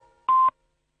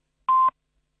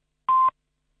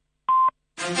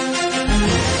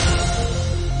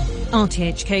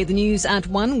RTHK, the news at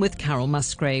 1 with Carol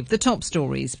Musgrave. The top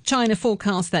stories. China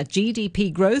forecasts that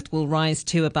GDP growth will rise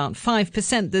to about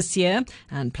 5% this year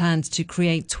and plans to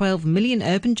create 12 million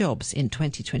urban jobs in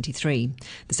 2023.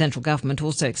 The central government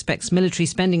also expects military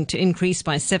spending to increase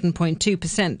by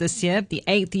 7.2% this year, the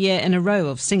 8th year in a row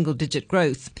of single-digit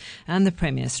growth. And the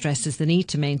Premier stresses the need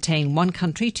to maintain one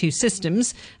country, two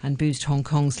systems and boost Hong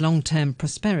Kong's long-term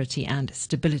prosperity and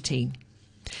stability.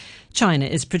 China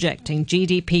is projecting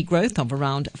GDP growth of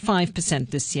around 5%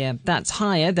 this year. That's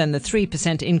higher than the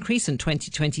 3% increase in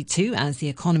 2022 as the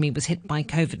economy was hit by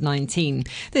COVID-19.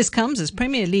 This comes as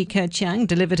Premier Li Keqiang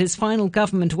delivered his final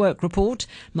government work report,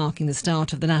 marking the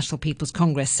start of the National People's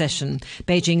Congress session.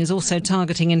 Beijing is also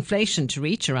targeting inflation to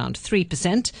reach around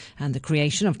 3% and the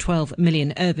creation of 12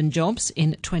 million urban jobs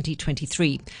in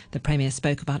 2023. The Premier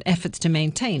spoke about efforts to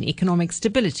maintain economic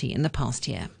stability in the past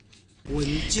year.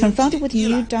 Confronted with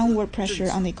new downward pressure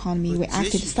on the economy, we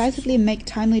acted decisively and make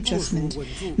timely adjustment,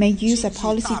 made use of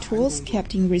policy tools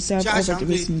kept in reserve over the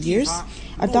recent years,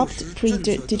 adopt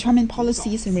predetermined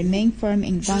policies and remain firm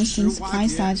in advancing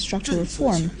supply-side structural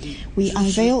reform. We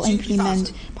unveil and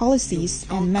implement policies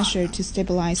and measures to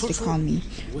stabilize the economy,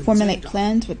 formulate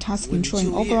plans for tasks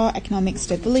ensuring overall economic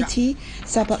stability,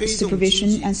 set up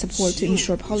supervision and support to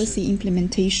ensure policy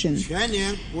implementation.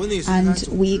 And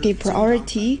we give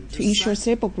priority to ensure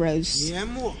stable growth.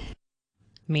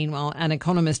 Meanwhile, an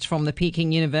economist from the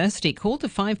Peking University called the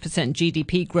 5%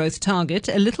 GDP growth target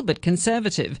a little bit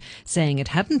conservative, saying it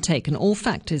hadn't taken all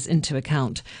factors into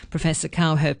account. Professor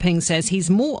Cao Heping says he's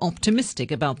more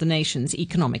optimistic about the nation's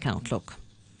economic outlook.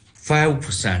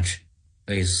 5%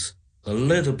 is a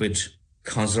little bit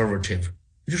conservative.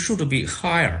 It should be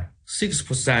higher.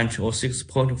 6% or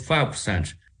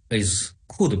 6.5%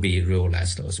 could be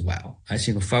realized as well. I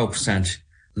think 5%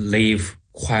 leave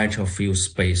quite a few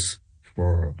space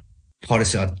for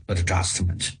policy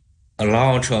adjustment. A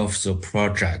lot of the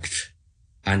project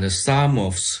and some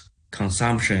of the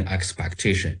consumption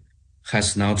expectation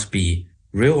has not been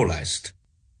realized.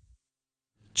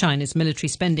 China's military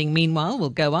spending, meanwhile, will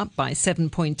go up by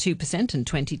 7.2% in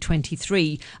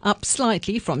 2023, up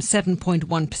slightly from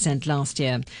 7.1% last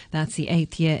year. That's the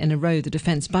 8th year in a row the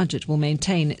defence budget will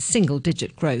maintain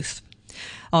single-digit growth.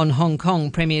 On Hong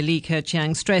Kong, Premier Li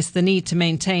Keqiang stressed the need to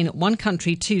maintain one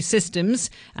country, two systems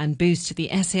and boost the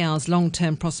SAR's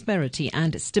long-term prosperity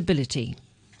and stability.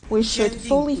 We should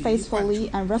faithfully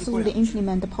and resolutely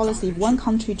implement the policy of one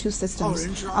country, two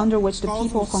systems, under which the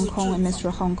people of Hong Kong administer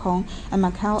Hong Kong and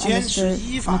Macau administer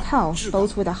Macau,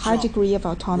 both with a high degree of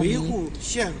autonomy.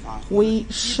 We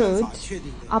should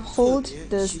uphold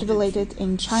the stipulated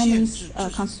in Chinese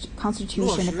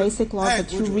constitution the basic laws of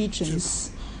two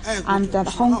regions, and that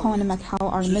Hong Kong and Macau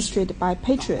are administered by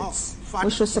patriots. We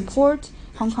should support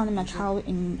Hong Kong and Macau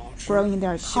in growing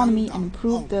their economy and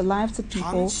improve the lives of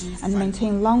people and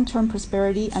maintain long-term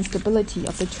prosperity and stability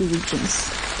of the two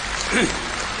regions.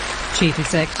 Chief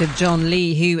Executive John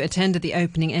Lee, who attended the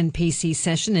opening NPC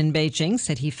session in Beijing,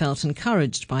 said he felt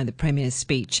encouraged by the Premier's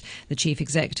speech. The Chief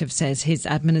Executive says his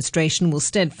administration will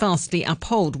steadfastly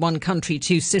uphold one country,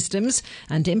 two systems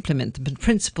and implement the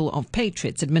principle of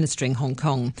patriots administering Hong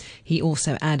Kong. He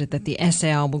also added that the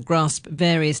SAR will grasp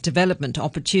various development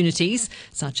opportunities,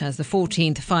 such as the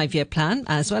 14th Five-Year Plan,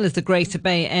 as well as the Greater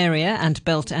Bay Area and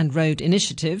Belt and Road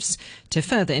initiatives, to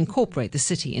further incorporate the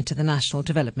city into the National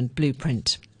Development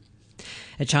Blueprint.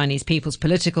 A Chinese People's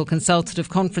Political Consultative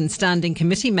Conference Standing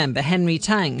Committee member, Henry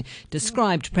Tang,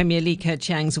 described Premier Li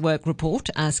Keqiang's work report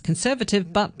as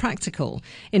conservative but practical.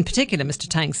 In particular, Mr.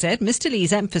 Tang said Mr.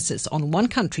 Li's emphasis on one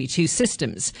country, two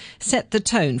systems set the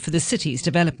tone for the city's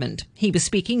development. He was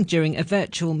speaking during a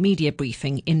virtual media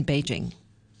briefing in Beijing.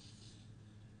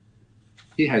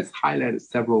 He has highlighted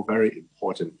several very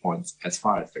important points as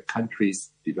far as the country's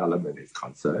development is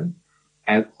concerned,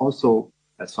 and also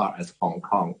as far as Hong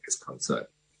Kong is concerned.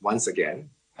 Once again,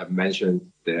 I've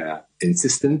mentioned their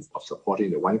insistence of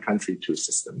supporting the one country, two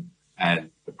system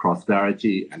and the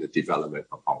prosperity and the development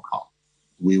of Hong Kong.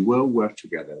 We will work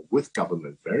together with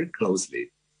government very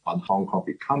closely on Hong Kong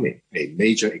becoming a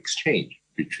major exchange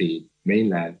between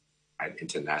mainland and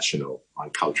international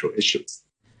on cultural issues.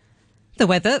 The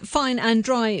weather, fine and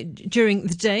dry during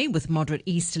the day with moderate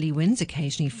easterly winds,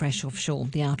 occasionally fresh offshore.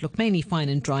 The outlook mainly fine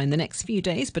and dry in the next few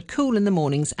days, but cool in the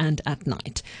mornings and at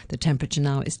night. The temperature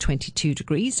now is 22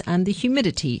 degrees and the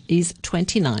humidity is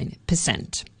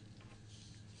 29%.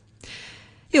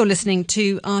 You're listening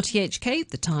to RTHK.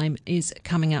 The time is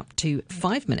coming up to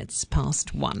 5 minutes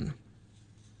past 1.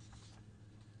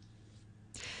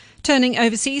 Turning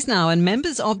overseas now, and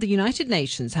members of the United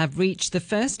Nations have reached the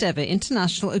first ever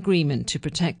international agreement to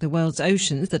protect the world's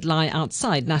oceans that lie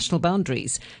outside national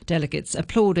boundaries. Delegates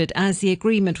applauded as the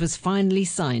agreement was finally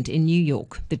signed in New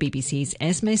York. The BBC's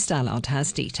Esme Stallard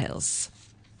has details.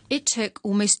 It took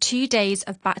almost 2 days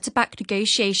of back-to-back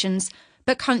negotiations,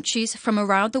 but countries from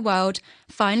around the world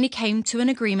finally came to an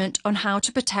agreement on how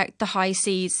to protect the high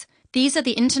seas. These are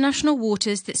the international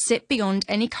waters that sit beyond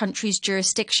any country's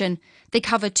jurisdiction. They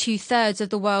cover 2/3 of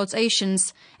the world's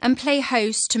oceans and play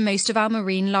host to most of our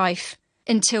marine life.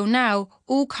 Until now,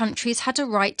 all countries had a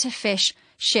right to fish,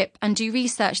 ship and do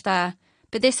research there.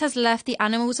 But this has left the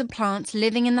animals and plants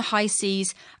living in the high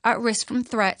seas at risk from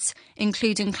threats,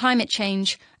 including climate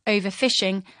change,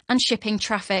 overfishing and shipping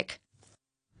traffic.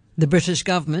 The British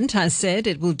government has said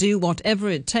it will do whatever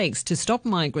it takes to stop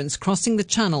migrants crossing the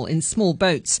channel in small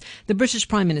boats. The British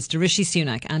Prime Minister Rishi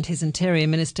Sunak and his Interior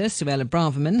Minister Suella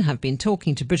Braverman have been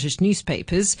talking to British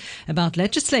newspapers about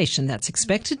legislation that's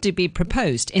expected to be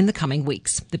proposed in the coming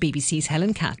weeks. The BBC's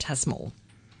Helen Catt has more.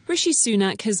 Rishi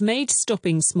Sunak has made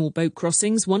stopping small boat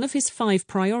crossings one of his 5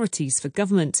 priorities for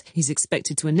government. He's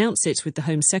expected to announce it with the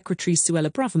Home Secretary Suella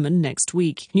Braverman next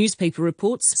week. Newspaper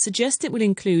reports suggest it will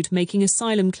include making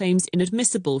asylum claims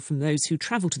inadmissible from those who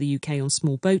travel to the UK on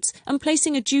small boats and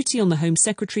placing a duty on the Home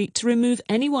Secretary to remove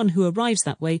anyone who arrives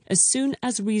that way as soon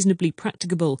as reasonably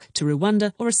practicable to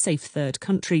Rwanda or a safe third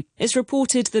country. It's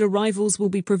reported that arrivals will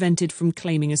be prevented from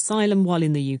claiming asylum while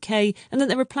in the UK and that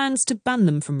there are plans to ban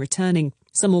them from returning.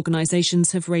 Some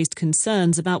organisations have raised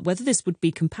concerns about whether this would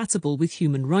be compatible with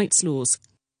human rights laws.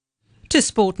 To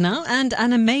sport now, and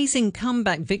an amazing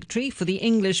comeback victory for the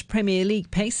English Premier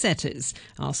League pace setters.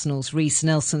 Arsenal's Reiss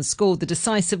Nelson scored the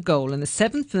decisive goal in the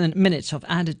 7th minute of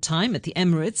added time at the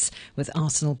Emirates, with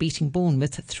Arsenal beating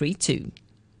Bournemouth 3-2.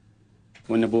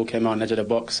 When the ball came out on the edge of the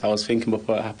box, I was thinking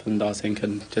before it happened, I was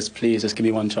thinking, please give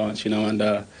me one chance, and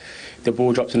the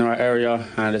ball dropped in the right area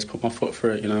and I just put my foot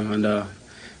through it, and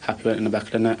happy went in the back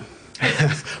of the net.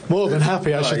 More than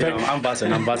happy, I should think. I'm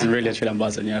buzzing, really, actually, I'm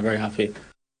buzzing, very happy.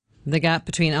 The gap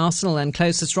between Arsenal and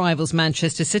closest rivals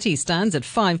Manchester City stands at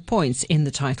 5 points in the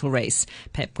title race.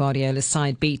 Pep Guardiola's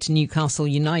side beat Newcastle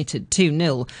United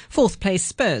 2-0. Fourth place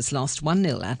Spurs lost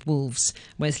 1-0 at Wolves.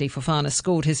 Wesley Fofana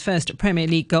scored his first Premier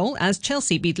League goal as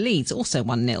Chelsea beat Leeds also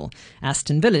 1-0.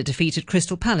 Aston Villa defeated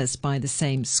Crystal Palace by the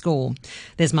same score.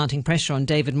 There's mounting pressure on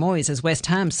David Moyes as West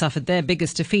Ham suffered their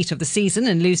biggest defeat of the season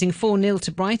in losing 4-0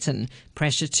 to Brighton.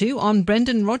 Pressure too on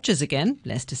Brendan Rodgers again.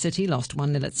 Leicester City lost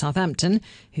 1-0 at Southampton,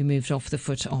 who moved off the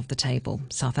foot of the table.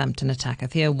 Southampton attacker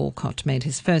Theo Walcott made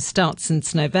his first start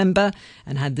since November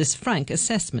and had this frank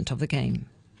assessment of the game.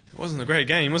 It wasn't a great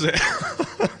game, was it?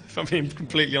 If I'm being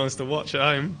completely honest, to watch at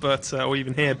home, or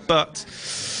even here. But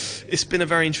it's been a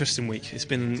very interesting week. It's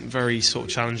been very sort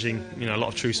of challenging. A lot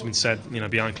of truths have been said,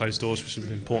 behind closed doors, which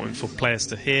is important for players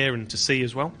to hear and to see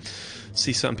as well.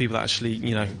 See certain people that actually,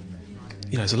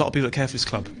 there's a lot of people that care for this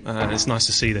club, and it's nice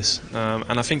to see this.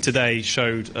 And I think today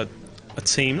showed a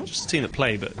team, not just a team that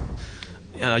play, but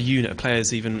a unit of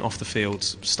players, even off the field,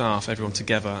 staff, everyone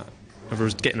together,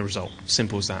 getting a result.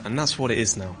 Simple as that. And that's what it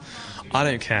is now. I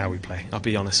don't care how we play, I'll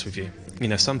be honest with you.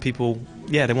 Some people,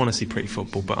 they want to see pretty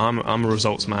football, but I'm a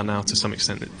results man now to some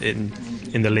extent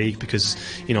in the league because,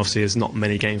 obviously there's not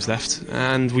many games left,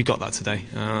 and we got that today.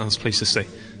 I was pleased to see,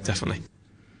 definitely.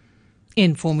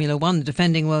 In Formula One, the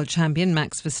defending world champion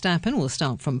Max Verstappen will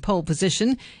start from pole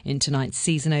position in tonight's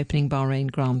season-opening Bahrain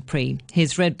Grand Prix.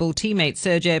 His Red Bull teammate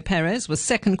Sergio Perez was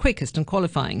second quickest in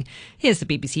qualifying. Here's the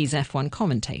BBC's F1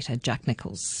 commentator Jack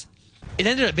Nicholls. It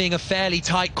ended up being a fairly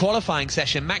tight qualifying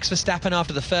session. Max Verstappen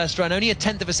after the first run only a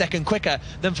tenth of a second quicker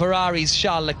than Ferrari's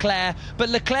Charles Leclerc, but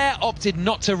Leclerc opted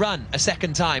not to run a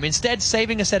second time, instead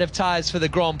saving a set of tyres for the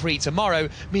Grand Prix tomorrow,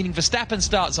 meaning Verstappen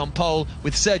starts on pole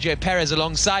with Sergio Perez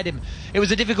alongside him. It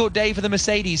was a difficult day for the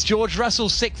Mercedes. George Russell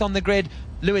 6th on the grid,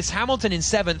 Lewis Hamilton in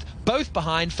 7th, both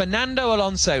behind Fernando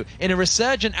Alonso in a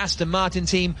resurgent Aston Martin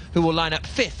team who will line up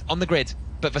 5th on the grid.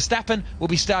 But Verstappen will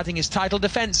be starting his title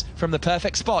defence from the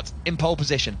perfect spot in pole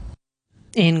position.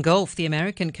 In golf, the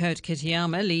American Kurt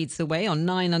Kitayama leads the way on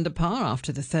 9 under par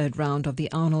after the third round of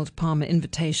the Arnold Palmer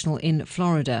Invitational in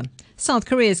Florida. South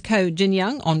Korea's Ko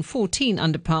Jin-young on 14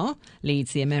 under par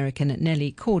leads the American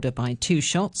Nelly Korda by 2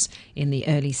 shots in the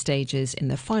early stages in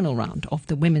the final round of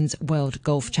the Women's World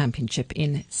Golf Championship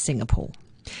in Singapore.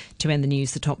 To end the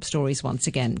news, the top stories once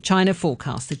again. China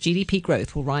forecasts that GDP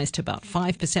growth will rise to about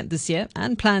 5% this year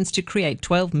and plans to create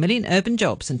 12 million urban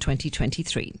jobs in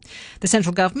 2023. The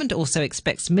central government also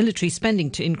expects military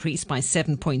spending to increase by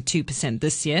 7.2%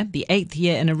 this year, the 8th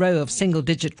year in a row of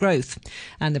single-digit growth.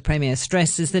 And the Premier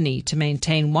stresses the need to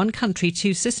maintain one country,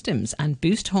 two systems and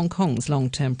boost Hong Kong's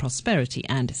long-term prosperity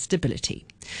and stability.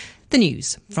 The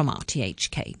news from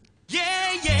RTHK.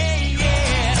 Yeah, yeah,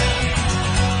 yeah.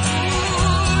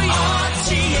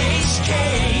 RTHK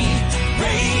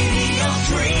Radio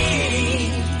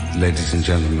 3. Ladies and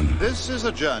gentlemen, this is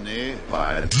a journey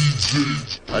by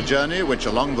DJ. A journey which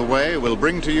along the way will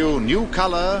bring to you new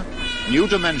color, new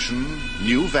dimension,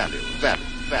 new value,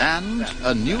 and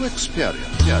a new experience.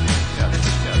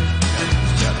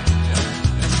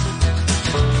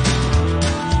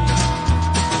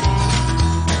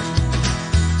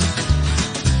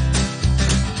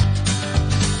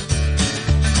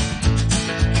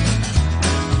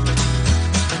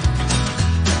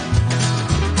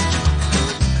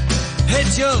 Hey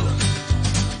Joe,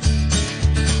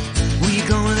 where you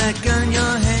going with that gun in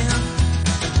your hand?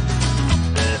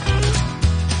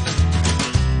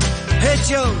 Hey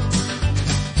Joe,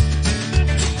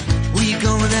 where you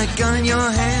going with that gun in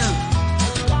your hand?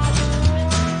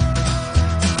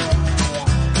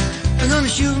 I'm gonna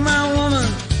shoot my woman,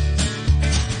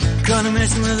 caught her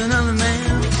messing with another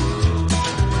man.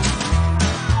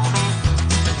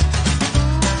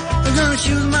 I'm gonna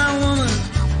shoot my woman,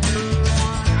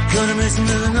 gonna mess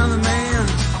with another man.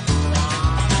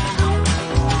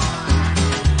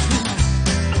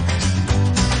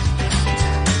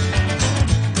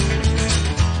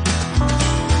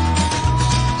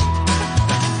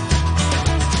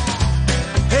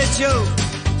 Hey Joe,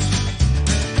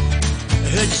 I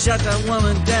heard you shot that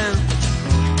woman down.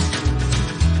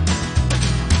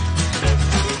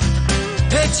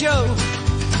 Hey Joe,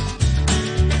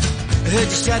 I heard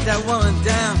you shot that woman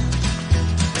down.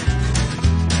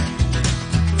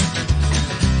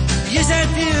 Yes, I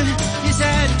did. Yes, I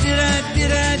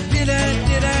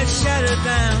shut her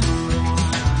down.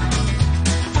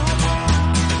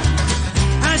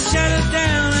 I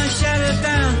shut her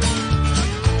down.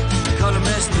 Caught her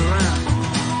messing around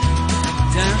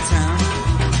downtown.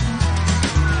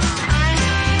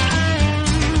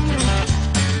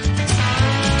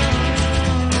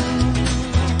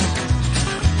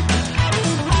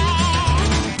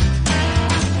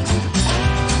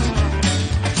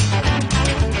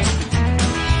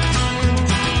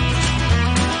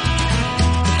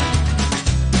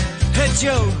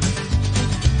 Joe,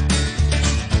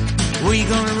 where you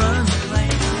gonna run?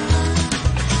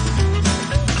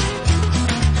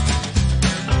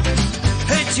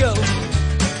 Hey Joe,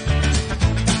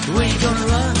 where you gonna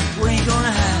run? Where you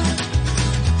gonna hide?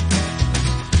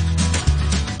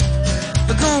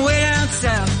 I'm going way down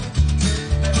south.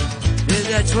 Yeah,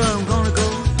 that's where I'm gonna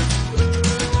go.